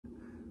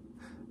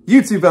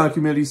YouTube bound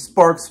community,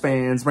 Sparks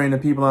fans, random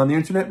people on the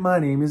internet, my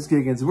name is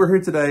Giggens. We're here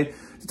today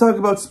to talk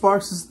about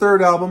Sparks'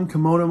 third album,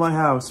 Kimono My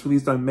House,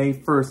 released on May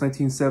 1st,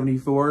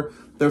 1974.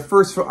 Their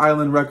first for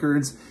Island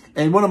Records,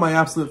 and one of my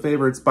absolute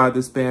favorites by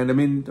this band. I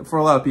mean, for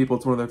a lot of people,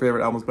 it's one of their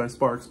favorite albums by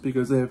Sparks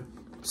because they have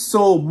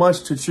so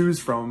much to choose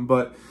from,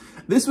 but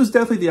this was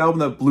definitely the album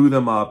that blew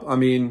them up. I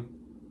mean,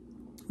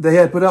 they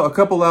had put out a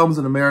couple albums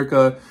in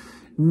America,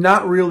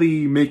 not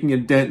really making a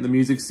dent in the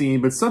music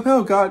scene, but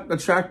somehow got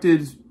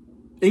attracted.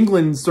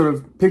 England sort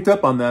of picked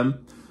up on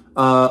them.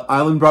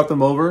 Island brought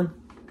them over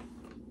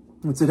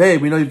and said, hey,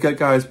 we know you've got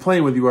guys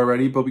playing with you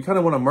already, but we kind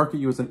of want to market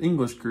you as an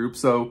English group,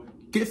 so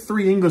get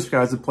 3 English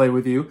guys to play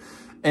with you,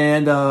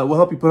 and we'll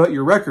help you put out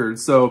your record.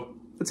 So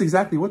that's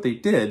exactly what they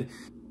did.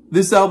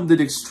 This album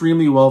did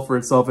extremely well for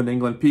itself in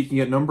England,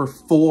 peaking at number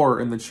 4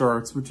 in the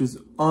charts, which is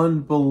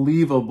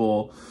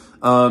unbelievable.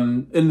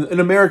 In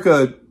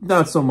America,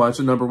 not so much,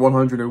 at number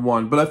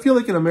 101, but I feel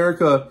like in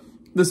America,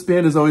 this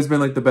band has always been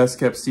like the best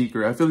kept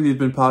secret. I feel like they've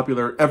been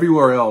popular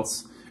everywhere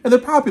else. And they're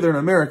popular in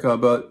America,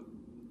 but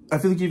I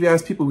feel like if you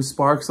ask people who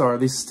Sparks are,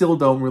 they still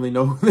don't really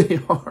know who they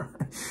are.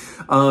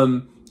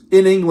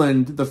 In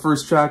England, the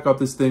first track off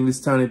this thing, This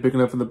Town Ain't Big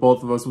Enough for the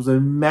Both of Us, was a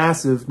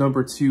massive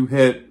number 2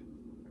 hit.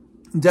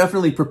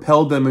 Definitely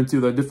propelled them into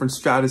the different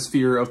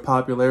stratosphere of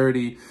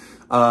popularity,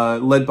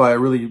 led by a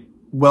really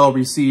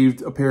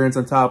well-received appearance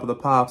on Top of the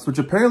Pops, which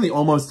apparently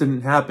almost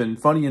didn't happen.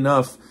 Funny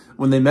enough,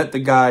 when they met the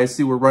guys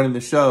who were running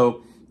the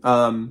show,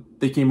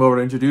 they came over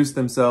to introduce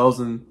themselves,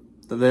 and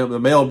the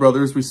Male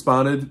brothers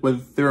responded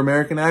with their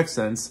American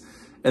accents,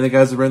 and the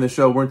guys who ran the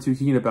show weren't too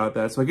keen about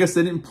that. So I guess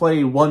they didn't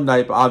play one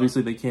night, but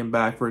obviously they came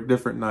back for a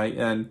different night.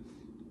 And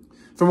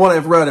from what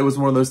I've read, it was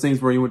one of those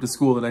things where you went to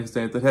school the next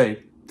day and said,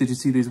 hey, did you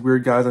see these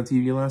weird guys on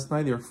TV last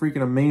night? They were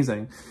freaking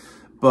amazing.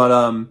 But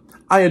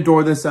I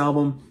adore this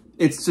album.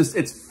 It's just,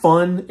 it's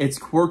fun, it's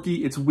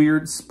quirky, it's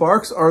weird.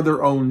 Sparks are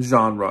their own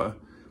genre.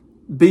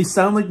 They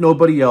sound like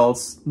nobody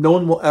else. No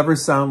one will ever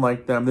sound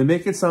like them. They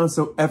make it sound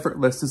so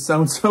effortless. It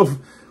sounds so...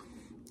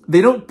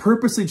 They don't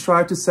purposely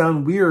try to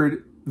sound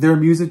weird. Their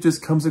music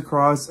just comes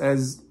across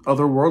as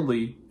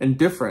otherworldly and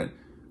different.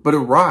 But it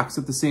rocks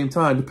at the same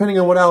time, depending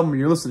on what album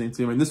you're listening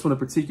to. I mean, this one in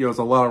particular has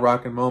a lot of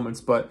rocking moments,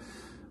 but...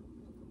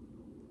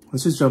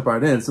 Let's just jump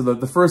right in. So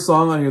the first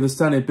song on here, This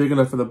Town Ain't Big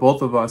Enough for the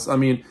Both of Us. I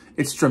mean,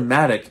 it's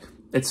dramatic.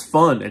 It's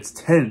fun. It's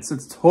tense.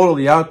 It's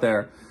totally out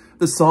there.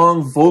 The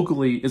song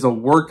vocally is a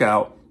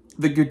workout.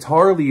 The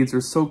guitar leads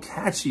are so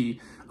catchy.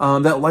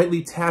 That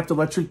lightly tapped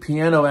electric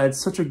piano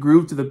adds such a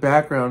groove to the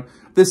background.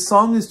 This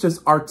song is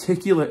just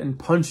articulate and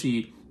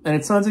punchy, and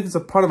it sounds like it's a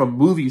part of a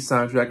movie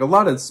soundtrack. A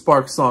lot of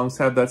Sparks songs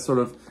have that sort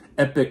of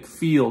epic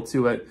feel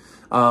to it,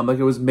 like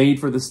it was made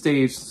for the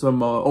stage,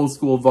 some old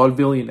school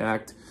vaudevillian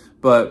act.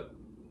 But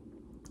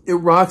it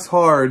rocks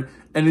hard,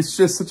 and it's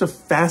just such a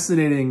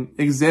fascinating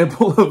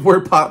example of where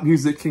pop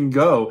music can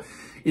go.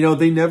 You know,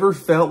 they never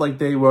felt like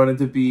they wanted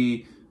to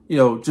be, you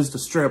know, just a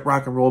straight up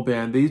rock and roll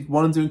band. They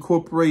wanted to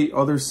incorporate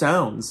other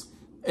sounds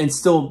and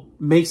still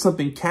make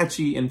something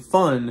catchy and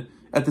fun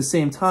at the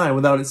same time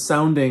without it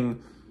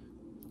sounding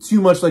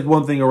too much like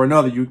one thing or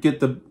another. You get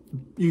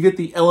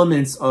the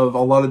elements of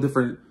a lot of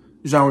different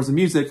genres of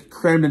music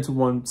crammed into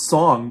one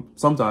song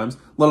sometimes,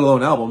 let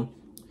alone album.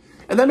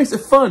 And that makes it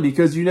fun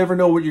because you never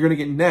know what you're going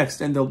to get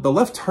next. And the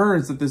left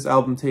turns that this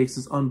album takes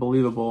is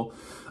unbelievable.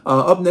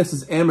 Up next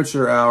is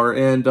Amateur Hour.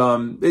 And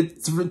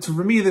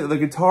for me, the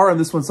guitar on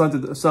this one sounds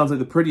like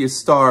The Prettiest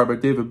Star by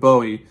David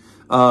Bowie.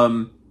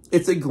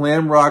 It's a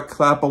glam rock,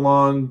 clap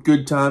along,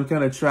 good time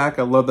kind of track.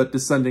 I love that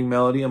descending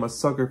melody. I'm a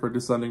sucker for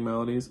descending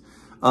melodies.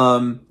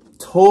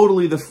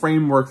 Totally the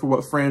framework for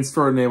what Franz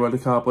Ferdinand would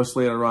accomplish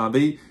later on.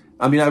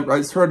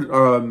 I heard,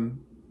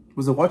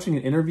 was I watching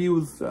an interview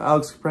with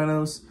Alex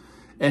Kapranos?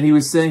 And he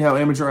was saying how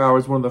Amateur Hour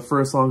is one of the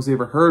first songs he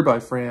ever heard by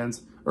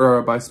Franz,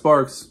 or by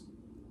Sparks.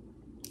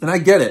 And I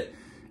get it.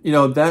 You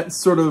know, that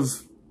sort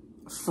of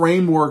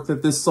framework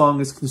that this song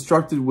is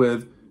constructed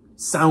with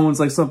sounds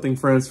like something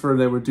Franz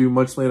Ferdinand would do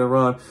much later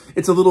on.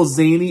 It's a little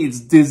zany, it's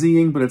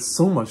dizzying, but it's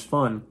so much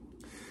fun.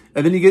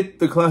 And then you get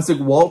the classic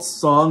waltz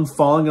song,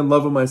 Falling in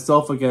Love with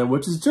Myself Again,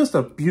 which is just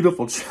a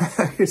beautiful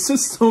track. It's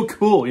just so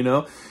cool, you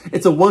know?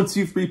 It's a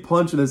 1-2-3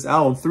 punch in this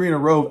album, 3 in a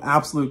row of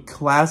absolute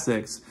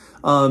classics.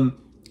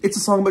 It's a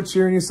song about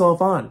cheering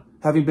yourself on.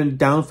 Having been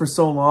down for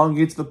so long,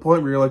 you get to the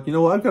point where you're like, you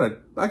know what,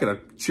 I gotta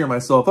cheer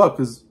myself up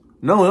because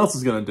no one else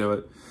is gonna do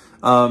it.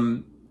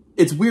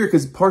 It's weird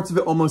because parts of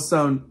it almost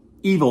sound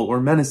evil or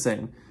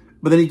menacing,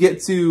 but then you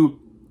get to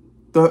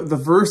the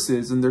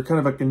verses and they're kind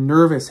of like a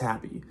nervous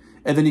happy.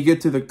 And then you get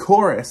to the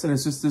chorus and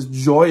it's just this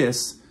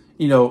joyous,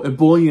 you know,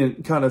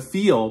 ebullient kind of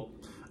feel.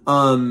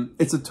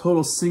 It's a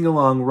total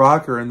sing-along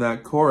rocker in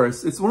that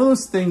chorus. It's one of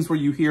those things where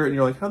you hear it and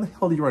you're like, how the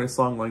hell do you write a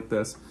song like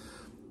this?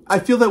 I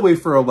feel that way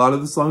for a lot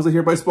of the songs I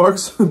hear by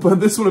Sparks, but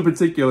this one in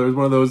particular is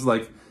one of those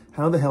like,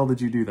 how the hell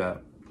did you do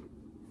that?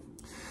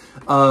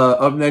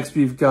 Up next,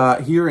 we've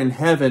got Here in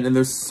Heaven, and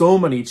there's so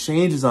many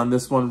changes on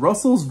this one.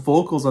 Russell's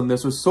vocals on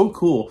this are so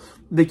cool.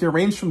 They can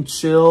range from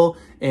chill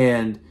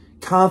and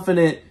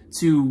confident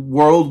to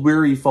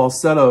world-weary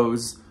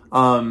falsettos.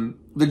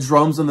 The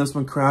drums on this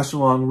one crash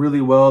along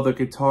really well. The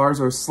guitars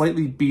are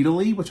slightly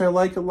beatly, which I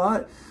like a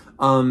lot.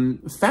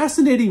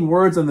 Fascinating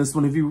words on this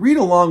one. If you read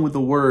along with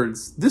the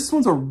words, this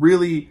one's a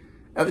really,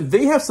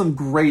 they have some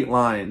great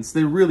lines.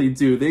 They really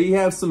do. They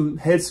have some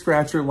head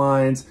scratcher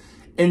lines,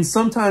 and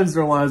sometimes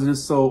their lines are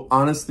just so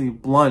honestly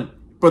blunt,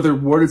 but they're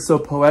worded so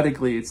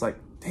poetically. It's like,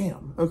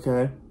 damn,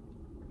 okay.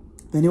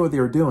 They knew what they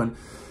were doing.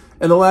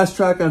 And the last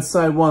track on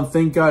side one,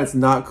 Thank God It's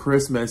Not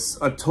Christmas,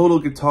 a total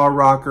guitar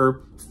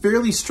rocker,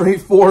 fairly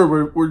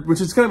straightforward, which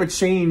is kind of a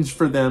change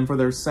for them, for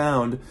their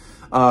sound.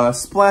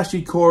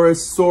 Splashy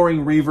chorus,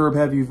 soaring reverb,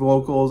 heavy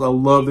vocals. I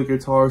love the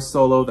guitar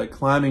solo, that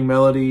climbing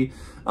melody.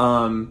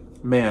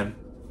 Man,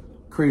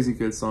 crazy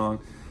good song.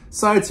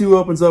 Side two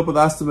opens up with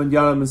Hasta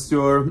Mañana,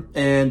 Monsieur,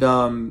 and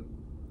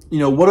you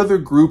know, what other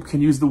group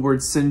can use the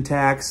word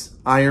syntax,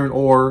 iron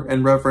ore,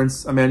 and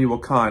reference Immanuel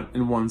Kant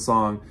in one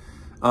song?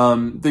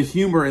 The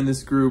humor in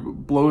this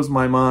group blows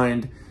my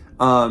mind.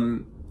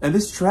 And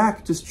this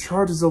track just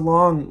charges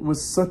along with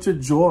such a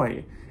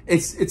joy.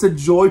 It's a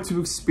joy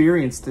to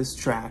experience this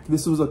track.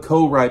 This was a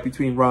co-write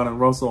between Ron and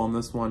Russell on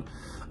this one.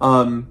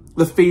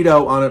 The fade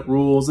out on it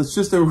rules. It's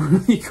just a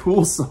really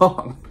cool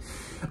song.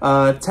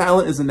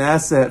 Talent is an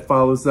Asset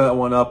follows that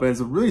one up, and it's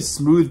a really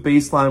smooth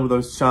bass line with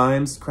those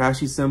chimes,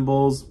 crashy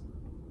cymbals.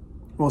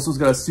 Russell's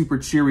got a super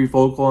cheery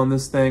vocal on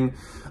this thing.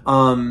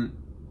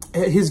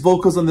 His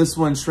vocals on this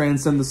one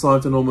transcend the song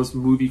to an almost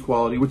movie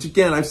quality, which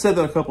again, I've said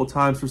that a couple of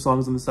times for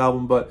songs on this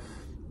album, but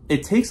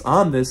it takes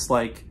on this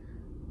like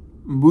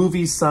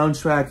movie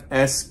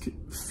soundtrack-esque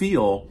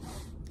feel.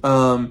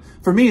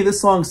 For me,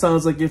 this song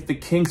sounds like if the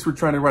Kinks were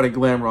trying to write a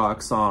glam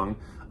rock song.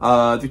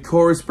 The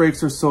chorus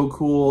breaks are so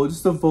cool.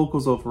 Just the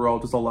vocals overall,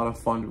 just a lot of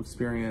fun to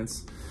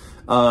experience.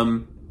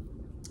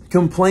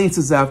 Complaints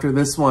is after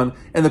this one,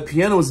 and the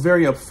piano is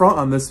very upfront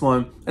on this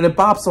one, and it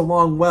bops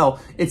along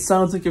well. It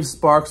sounds like if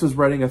Sparks was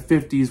writing a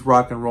 50s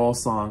rock and roll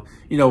song.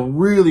 You know,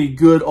 really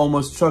good,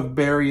 almost Chuck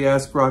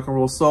Berry-esque rock and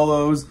roll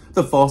solos.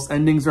 The false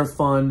endings are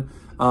fun.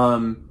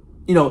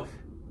 You know,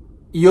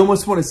 you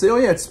almost want to say, oh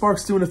yeah, it's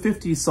Sparks doing a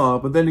 50s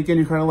song, but then again,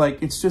 you're kind of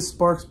like, it's just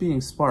Sparks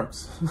being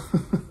Sparks.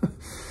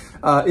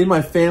 In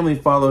My Family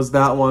follows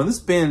that one. This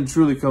band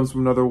truly comes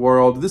from another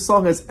world. This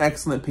song has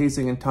excellent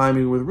pacing and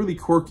timing with really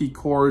quirky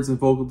chords and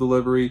vocal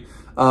delivery.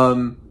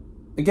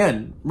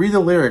 Again, read the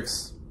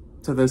lyrics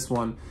to this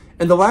one.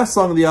 And the last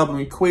song of the album,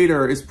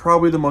 Equator, is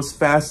probably the most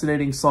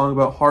fascinating song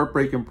about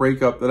heartbreak and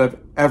breakup that I've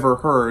ever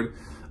heard.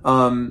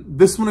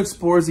 This one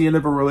explores the end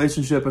of a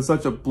relationship in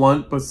such a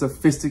blunt but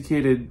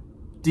sophisticated,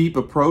 deep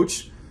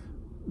approach.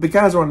 The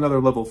guys are on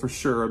another level for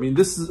sure. I mean,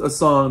 this is a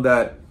song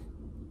that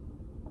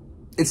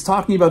it's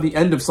talking about the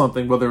end of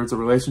something, whether it's a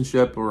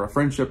relationship or a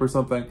friendship or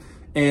something.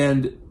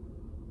 And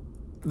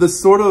the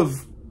sort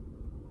of,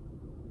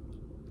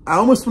 I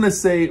almost want to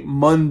say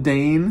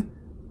mundane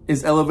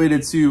is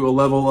elevated to a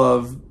level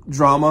of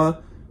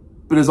drama,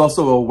 but is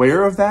also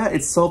aware of that.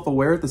 It's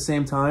self-aware at the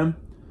same time.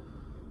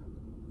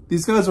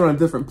 These guys are on a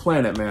different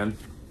planet, man.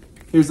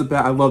 Here's the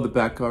back. I love the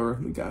back cover.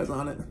 The guys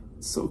on it.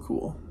 It's so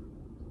cool.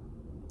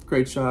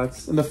 Great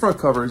shots. And the front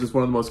cover is just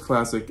one of the most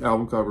classic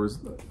album covers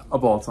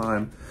of all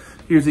time.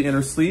 Here's the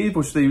inner sleeve,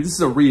 which this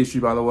is a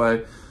reissue, by the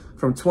way,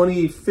 from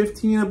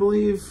 2015, I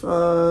believe.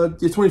 Yeah,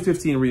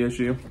 2015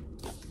 reissue.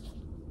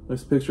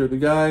 Nice picture of the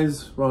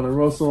guys, Ron and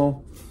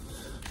Russell.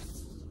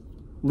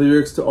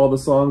 Lyrics to all the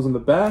songs on the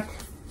back.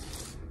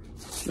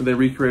 And they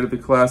recreated the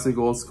classic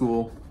old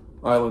school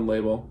Island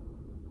label.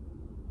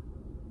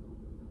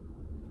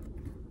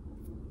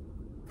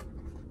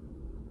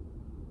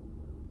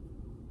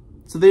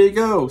 So there you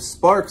go,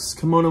 Sparks,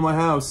 Kimono My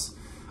House.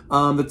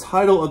 The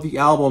title of the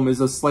album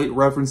is a slight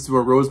reference to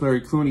a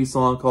Rosemary Clooney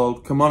song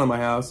called Come On to My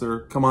House,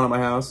 or Come On to My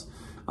House.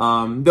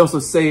 They also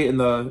say it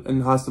in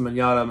Hasta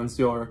Mañana,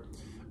 Monsieur.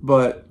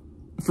 But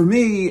for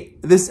me,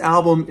 this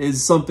album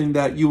is something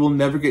that you will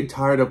never get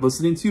tired of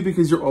listening to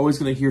because you're always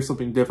going to hear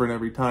something different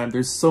every time.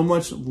 There's so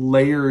much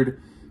layered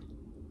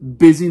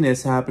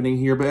busyness happening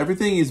here, but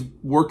everything is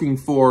working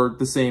for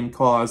the same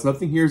cause.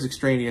 Nothing here is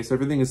extraneous.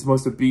 Everything is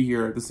supposed to be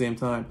here at the same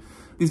time.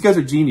 These guys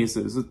are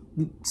geniuses.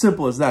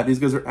 Simple as that. These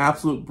guys are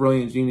absolute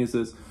brilliant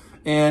geniuses.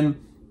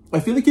 And I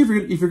feel like if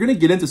you're going to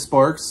get into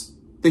Sparks,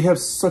 they have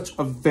such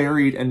a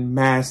varied and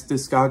mass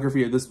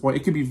discography at this point. It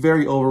could be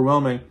very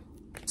overwhelming.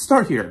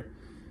 Start here.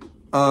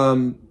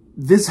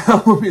 This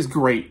album is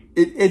great.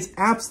 It's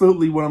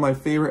absolutely one of my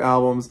favorite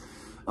albums.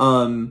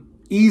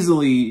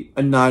 Easily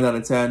a 9 out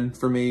of 10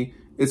 for me.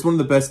 It's one of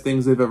the best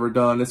things they've ever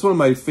done. It's one of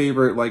my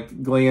favorite,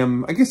 like,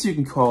 glam, I guess you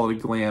can call it a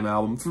glam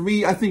album. For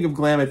me, I think of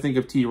glam, I think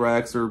of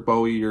T-Rex or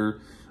Bowie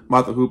or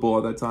Martha Hoople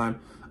at that time,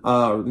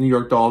 or New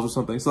York Dolls or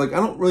something. So, like, I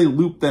don't really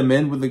loop them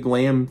in with the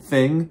glam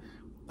thing.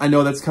 I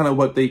know that's kind of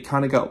what they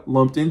kind of got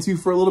lumped into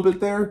for a little bit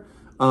there.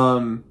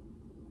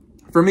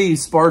 For me,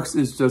 Sparks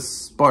is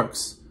just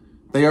Sparks.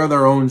 They are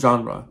their own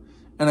genre.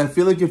 And I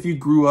feel like if you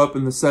grew up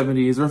in the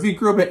 70s, or if you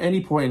grew up at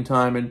any point in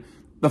time and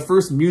the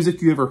first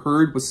music you ever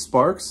heard was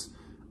Sparks,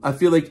 I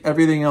feel like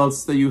everything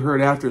else that you heard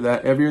after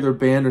that, every other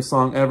band or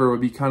song ever would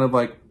be kind of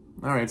like,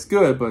 all right, it's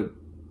good, but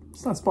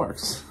it's not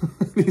Sparks.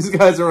 These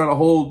guys are on a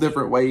whole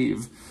different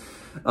wave.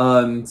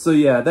 So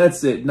yeah,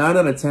 that's it. 9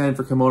 out of 10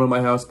 for Kimono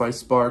My House by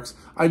Sparks.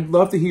 I'd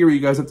love to hear what you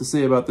guys have to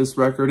say about this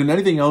record and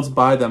anything else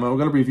by them. I'm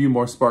going to review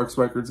more Sparks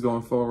records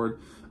going forward.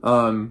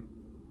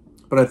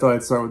 But I thought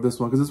I'd start with this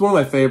one because it's one of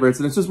my favorites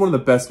and it's just one of the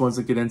best ones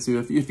to get into.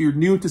 If you're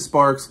new to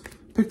Sparks,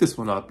 pick this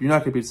one up. You're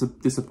not going to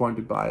be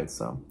disappointed by it.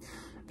 So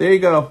there you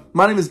go.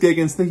 My name is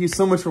Giggens. Thank you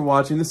so much for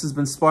watching. This has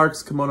been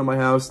Sparks, Kimono My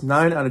House,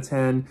 9 out of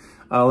 10.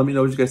 Let me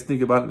know what you guys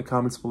think about it in the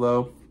comments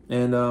below.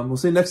 And we'll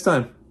see you next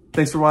time.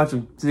 Thanks for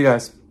watching. See you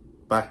guys.